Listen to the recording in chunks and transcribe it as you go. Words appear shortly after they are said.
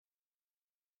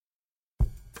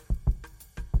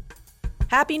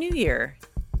Happy New Year!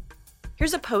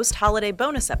 Here's a post-holiday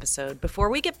bonus episode before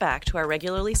we get back to our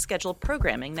regularly scheduled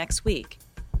programming next week.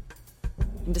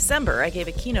 In December, I gave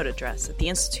a keynote address at the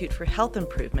Institute for Health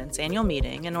Improvement's annual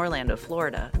meeting in Orlando,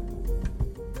 Florida.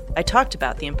 I talked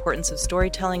about the importance of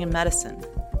storytelling in medicine,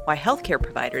 why healthcare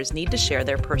providers need to share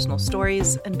their personal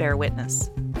stories and bear witness.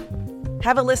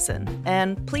 Have a listen,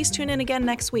 and please tune in again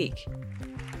next week.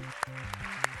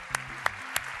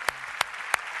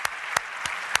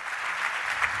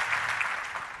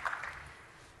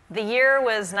 The year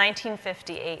was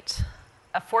 1958.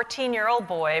 A 14-year-old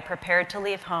boy prepared to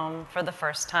leave home for the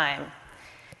first time.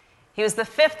 He was the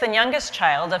fifth and youngest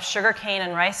child of sugarcane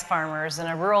and rice farmers in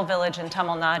a rural village in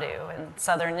Tamil Nadu in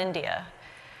southern India.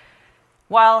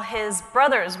 While his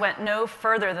brothers went no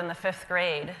further than the fifth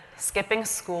grade, skipping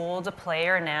school to play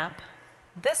or nap,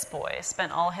 this boy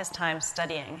spent all his time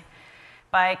studying,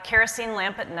 by kerosene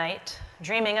lamp at night,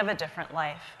 dreaming of a different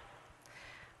life.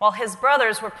 While his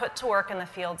brothers were put to work in the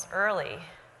fields early,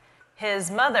 his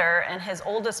mother and his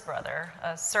oldest brother,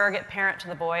 a surrogate parent to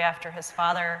the boy after his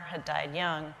father had died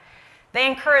young, they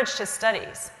encouraged his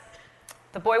studies.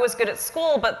 The boy was good at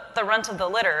school, but the runt of the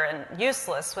litter and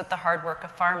useless with the hard work of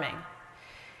farming.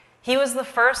 He was the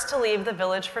first to leave the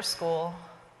village for school,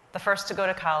 the first to go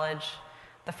to college,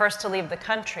 the first to leave the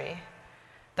country,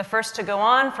 the first to go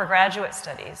on for graduate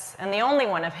studies, and the only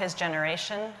one of his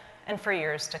generation, and for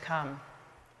years to come.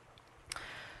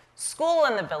 School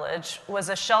in the village was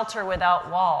a shelter without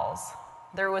walls.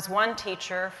 There was one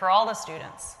teacher for all the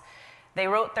students. They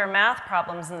wrote their math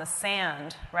problems in the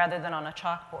sand rather than on a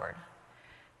chalkboard.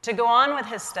 To go on with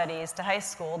his studies to high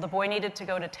school, the boy needed to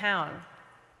go to town.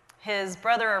 His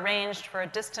brother arranged for a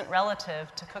distant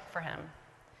relative to cook for him.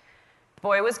 The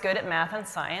boy was good at math and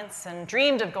science and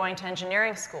dreamed of going to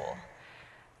engineering school.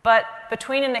 But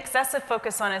between an excessive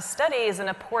focus on his studies and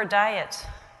a poor diet,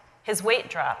 his weight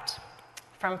dropped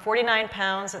from 49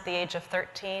 pounds at the age of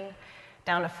 13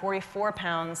 down to 44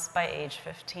 pounds by age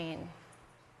 15.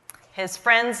 His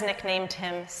friends nicknamed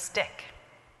him Stick.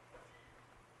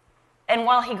 And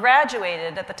while he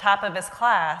graduated at the top of his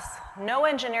class, no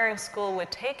engineering school would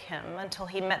take him until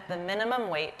he met the minimum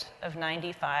weight of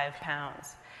 95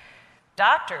 pounds.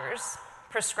 Doctors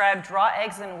prescribed raw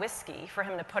eggs and whiskey for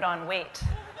him to put on weight,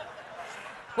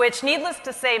 which, needless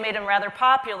to say, made him rather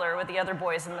popular with the other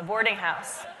boys in the boarding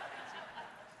house.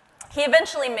 He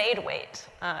eventually made weight.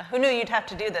 Who knew you'd have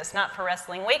to do this, not for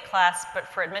wrestling weight class, but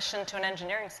for admission to an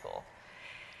engineering school?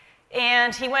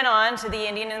 And he went on to the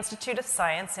Indian Institute of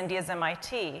Science, India's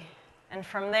MIT, and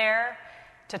from there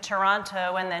to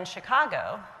Toronto and then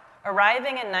Chicago,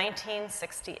 arriving in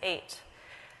 1968,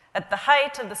 at the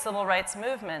height of the civil rights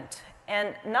movement,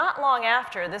 and not long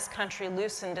after this country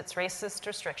loosened its racist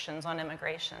restrictions on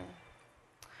immigration.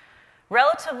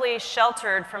 Relatively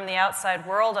sheltered from the outside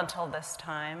world until this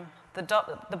time,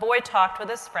 the boy talked with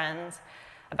his friends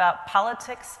about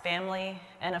politics, family,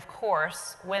 and of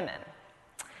course, women.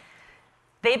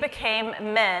 They became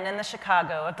men in the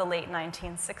Chicago of the late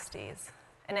 1960s,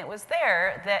 and it was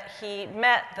there that he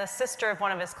met the sister of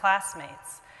one of his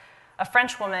classmates, a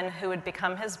French woman who would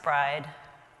become his bride,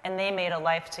 and they made a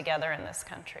life together in this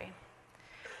country.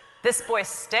 This boy,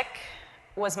 Stick,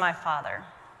 was my father.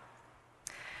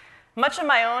 Much of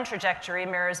my own trajectory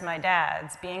mirrors my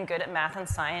dad's, being good at math and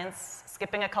science,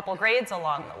 skipping a couple grades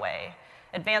along the way,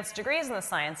 advanced degrees in the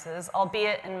sciences,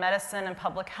 albeit in medicine and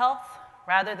public health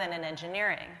rather than in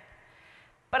engineering.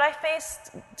 But I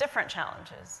faced different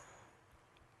challenges.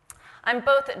 I'm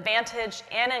both advantaged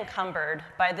and encumbered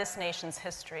by this nation's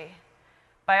history,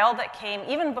 by all that came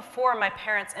even before my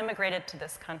parents immigrated to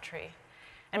this country,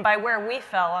 and by where we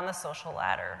fell on the social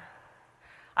ladder.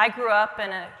 I grew up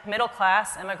in a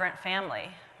middle-class immigrant family.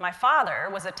 My father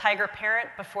was a tiger parent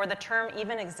before the term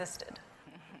even existed.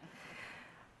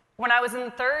 When I was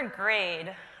in third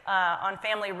grade, on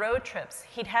family road trips,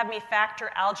 he'd have me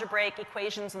factor algebraic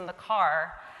equations in the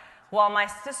car while my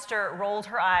sister rolled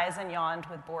her eyes and yawned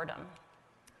with boredom.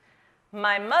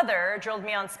 My mother drilled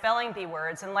me on spelling bee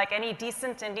words, and like any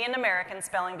decent Indian American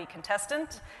spelling bee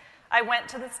contestant, I went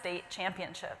to the state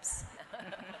championships.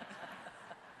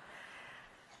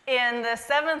 In the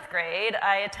 7th grade,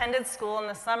 I attended school in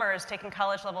the summers taking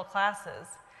college-level classes.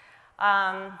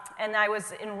 And I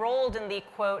was enrolled in the,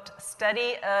 quote,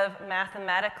 study of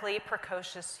mathematically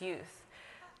precocious youth,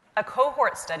 a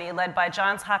cohort study led by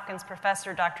Johns Hopkins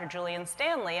professor Dr. Julian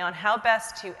Stanley on how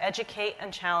best to educate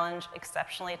and challenge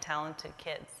exceptionally talented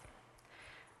kids.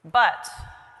 But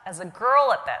as a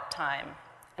girl at that time,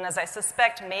 and as I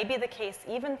suspect may be the case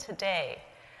even today,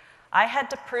 I had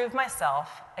to prove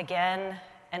myself again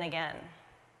and again.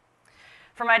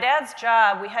 For my dad's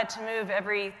job, we had to move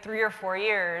every 3 or 4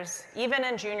 years, even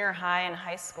in junior high and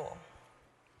high school.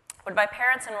 When my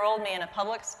parents enrolled me in a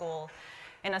public school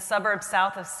in a suburb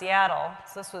south of Seattle,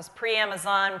 so this was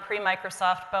pre-Amazon,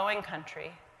 pre-Microsoft Boeing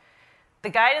country, the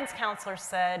guidance counselor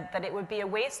said that it would be a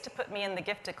waste to put me in the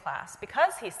gifted class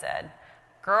because, he said,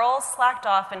 girls slacked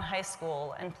off in high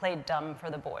school and played dumb for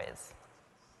the boys.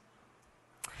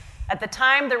 At the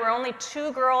time, there were only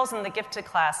 2 girls in the gifted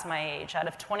class my age out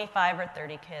of 25 or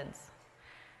 30 kids.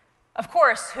 Of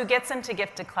course, who gets into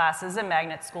gifted classes in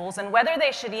magnet schools and whether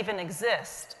they should even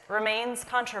exist remains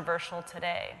controversial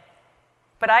today.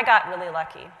 But I got really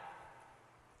lucky.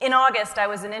 In August, I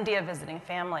was in India visiting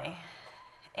family,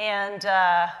 and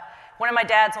one of my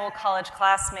dad's old college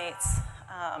classmates,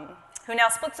 who now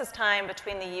splits his time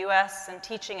between the US and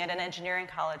teaching at an engineering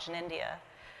college in India,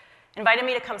 invited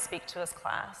me to come speak to his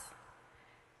class.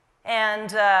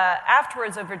 And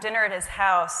afterwards, over dinner at his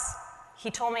house,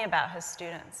 he told me about his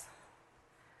students.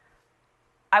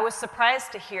 I was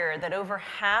surprised to hear that over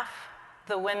half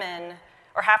the women,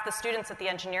 or half the students at the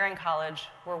engineering college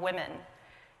were women,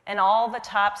 and all the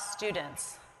top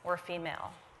students were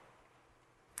female.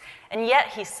 And yet,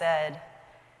 he said,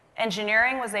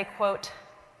 engineering was a, quote,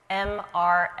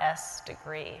 MRS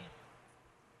degree.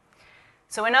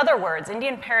 So in other words,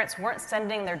 Indian parents weren't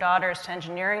sending their daughters to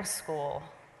engineering school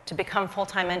to become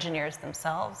full-time engineers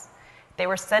themselves. They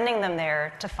were sending them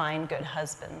there to find good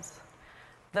husbands.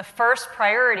 The first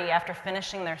priority after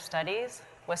finishing their studies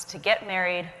was to get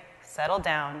married, settle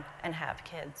down, and have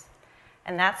kids.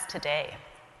 And that's today.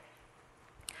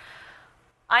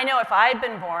 I know if I'd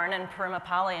been born in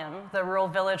Perumapalayam, the rural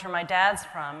village where my dad's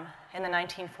from, in the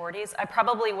 1940s, I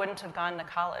probably wouldn't have gone to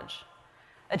college.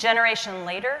 A generation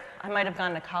later, I might have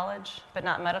gone to college, but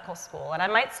not medical school, and I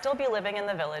might still be living in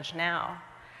the village now.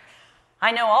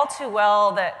 I know all too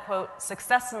well that, quote,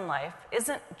 success in life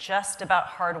isn't just about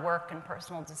hard work and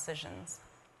personal decisions.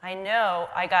 I know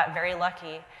I got very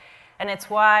lucky, and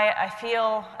it's why I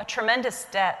feel a tremendous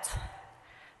debt,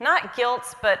 not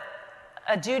guilt, but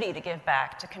a duty to give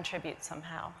back, to contribute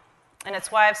somehow. And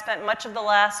it's why I've spent much of the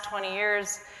last 20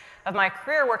 years of my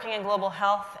career working in global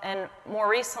health and more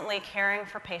recently caring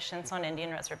for patients on Indian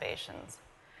reservations.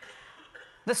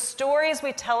 The stories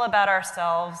we tell about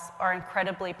ourselves are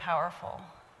incredibly powerful.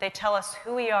 They tell us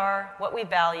who we are, what we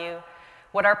value,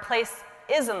 what our place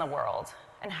is in the world,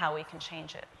 and how we can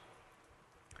change it.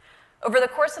 Over the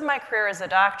course of my career as a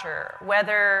doctor,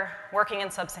 whether working in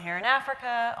sub-Saharan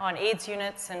Africa, on AIDS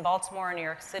units in Baltimore and New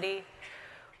York City,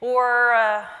 or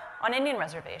on Indian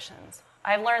reservations,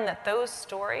 I've learned that those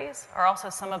stories are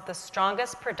also some of the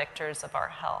strongest predictors of our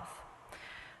health.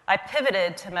 I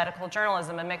pivoted to medical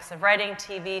journalism, a mix of writing,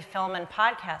 TV, film, and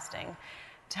podcasting,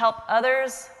 to help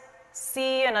others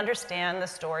see and understand the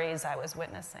stories I was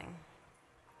witnessing.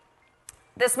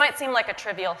 This might seem like a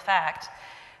trivial fact,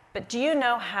 but do you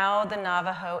know how the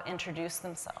Navajo introduce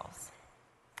themselves?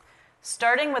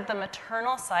 Starting with the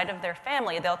maternal side of their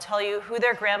family, they'll tell you who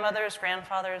their grandmothers,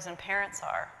 grandfathers, and parents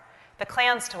are, the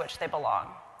clans to which they belong.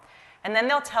 And then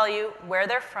they'll tell you where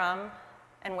they're from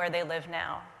and where they live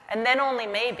now. And then only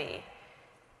maybe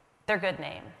their good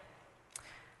name.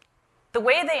 The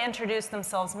way they introduce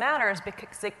themselves matters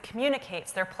because it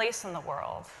communicates their place in the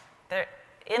world,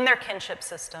 in their kinship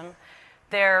system,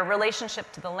 their relationship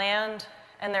to the land,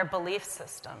 and their belief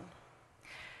system.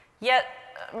 Yet,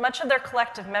 much of their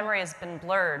collective memory has been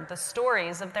blurred, the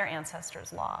stories of their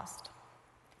ancestors lost.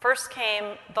 First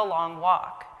came the Long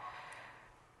Walk.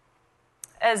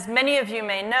 As many of you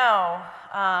may know,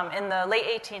 in the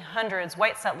late 1800s,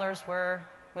 white settlers were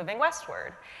moving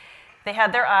westward. They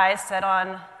had their eyes set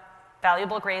on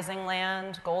valuable grazing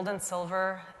land, gold and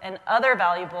silver, and other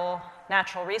valuable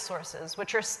natural resources,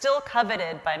 which are still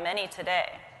coveted by many today.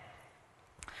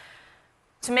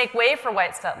 To make way for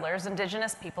white settlers,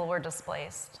 indigenous people were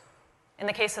displaced. In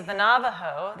the case of the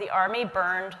Navajo, the army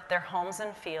burned their homes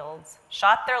and fields,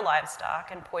 shot their livestock,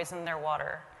 and poisoned their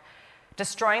water,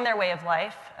 destroying their way of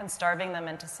life and starving them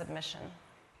into submission.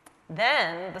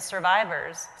 Then the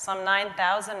survivors, some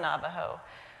 9,000 Navajo,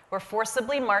 were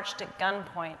forcibly marched at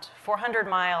gunpoint 400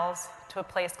 miles to a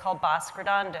place called Bosque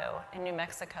Redondo in New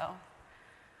Mexico.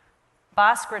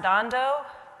 Bosque Redondo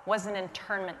was an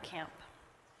internment camp.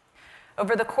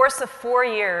 Over the course of 4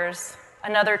 years,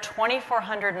 another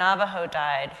 2,400 Navajo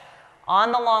died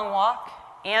on the Long Walk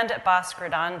and at Bosque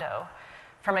Redondo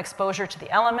from exposure to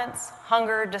the elements,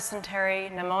 hunger, dysentery,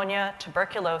 pneumonia,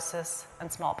 tuberculosis,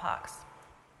 and smallpox.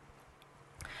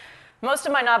 Most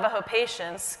of my Navajo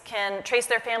patients can trace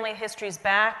their family histories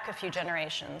back a few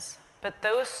generations, but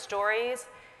those stories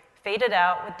faded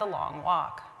out with the Long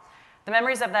Walk. The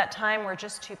memories of that time were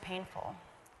just too painful.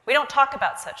 We don't talk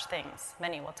about such things,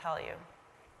 many will tell you.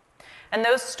 And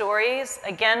those stories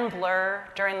again blur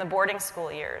during the boarding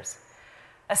school years,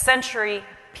 a century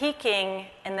peaking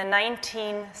in the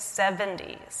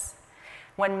 1970s,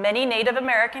 when many Native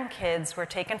American kids were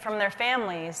taken from their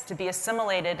families to be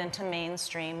assimilated into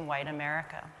mainstream white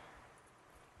America.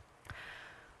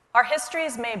 Our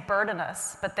histories may burden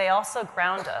us, but they also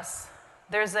ground us.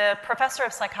 There's a professor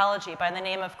of psychology by the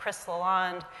name of Chris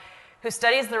Lalonde who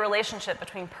studies the relationship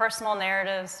between personal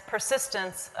narratives,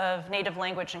 persistence of Native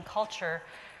language and culture,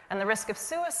 and the risk of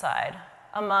suicide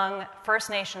among First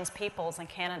Nations peoples in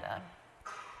Canada.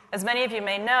 As many of you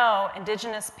may know,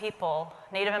 Indigenous people,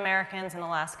 Native Americans and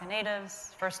Alaska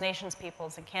Natives, First Nations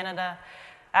peoples in Canada,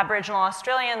 Aboriginal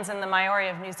Australians, and the Maori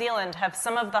of New Zealand have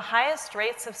some of the highest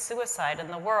rates of suicide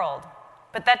in the world.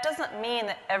 But that doesn't mean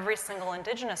that every single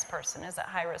Indigenous person is at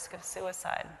high risk of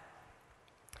suicide.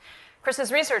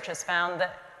 Chris's research has found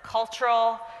that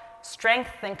cultural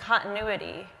strength and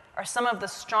continuity are some of the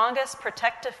strongest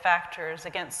protective factors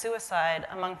against suicide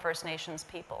among First Nations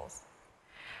peoples.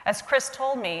 As Chris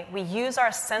told me, we use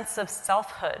our sense of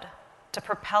selfhood to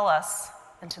propel us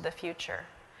into the future.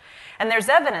 And there's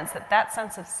evidence that that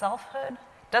sense of selfhood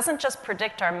doesn't just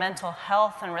predict our mental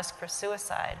health and risk for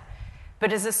suicide,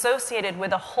 but is associated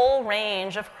with a whole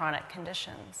range of chronic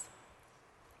conditions.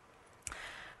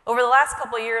 Over the last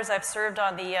couple of years, I've served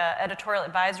on the editorial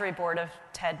advisory board of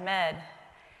TED-Med.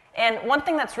 And one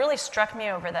thing that's really struck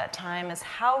me over that time is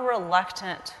how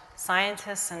reluctant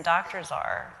scientists and doctors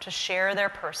are to share their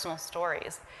personal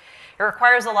stories. It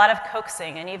requires a lot of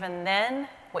coaxing, and even then,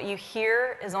 what you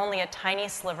hear is only a tiny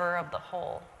sliver of the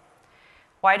whole.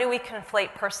 Why do we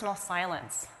conflate personal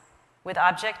silence with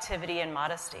objectivity and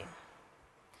modesty?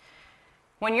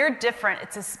 When you're different,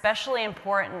 it's especially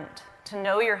important to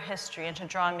know your history and to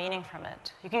draw meaning from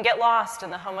it. You can get lost in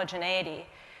the homogeneity,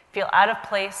 feel out of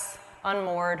place,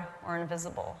 unmoored, or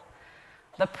invisible.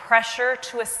 The pressure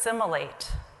to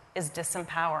assimilate is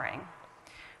disempowering.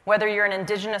 Whether you're an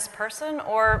Indigenous person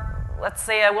or, let's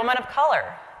say, a woman of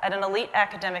color at an elite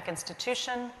academic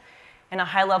institution, in a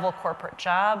high-level corporate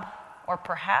job, or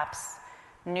perhaps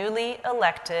newly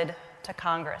elected to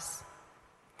Congress.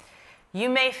 You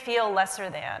may feel lesser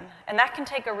than, and that can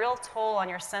take a real toll on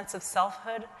your sense of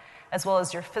selfhood, as well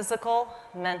as your physical,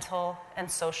 mental,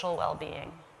 and social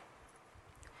well-being.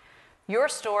 Your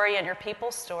story and your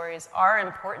people's stories are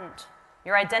important.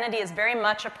 Your identity is very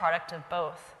much a product of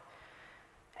both.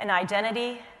 And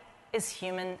identity is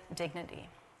human dignity.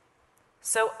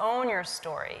 So own your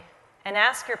story and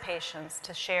ask your patients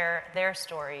to share their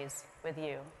stories with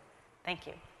you. Thank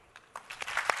you.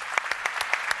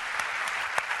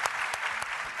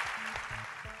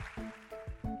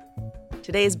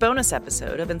 Today's bonus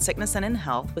episode of In Sickness and in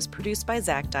Health was produced by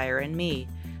Zach Dyer and me,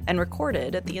 and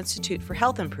recorded at the Institute for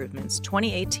Health Improvement's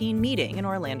 2018 meeting in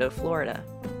Orlando, Florida.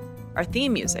 Our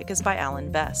theme music is by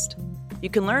Alan Best. You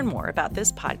can learn more about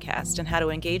this podcast and how to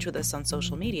engage with us on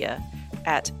social media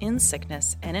at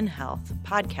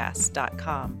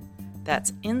insicknessandinhealthpodcast.com.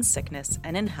 That's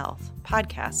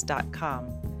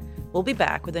insicknessandinhealthpodcast.com. We'll be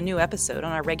back with a new episode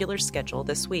on our regular schedule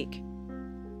this week.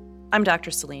 I'm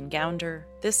Dr. Celine Gounder.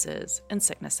 This is In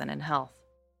Sickness and in Health.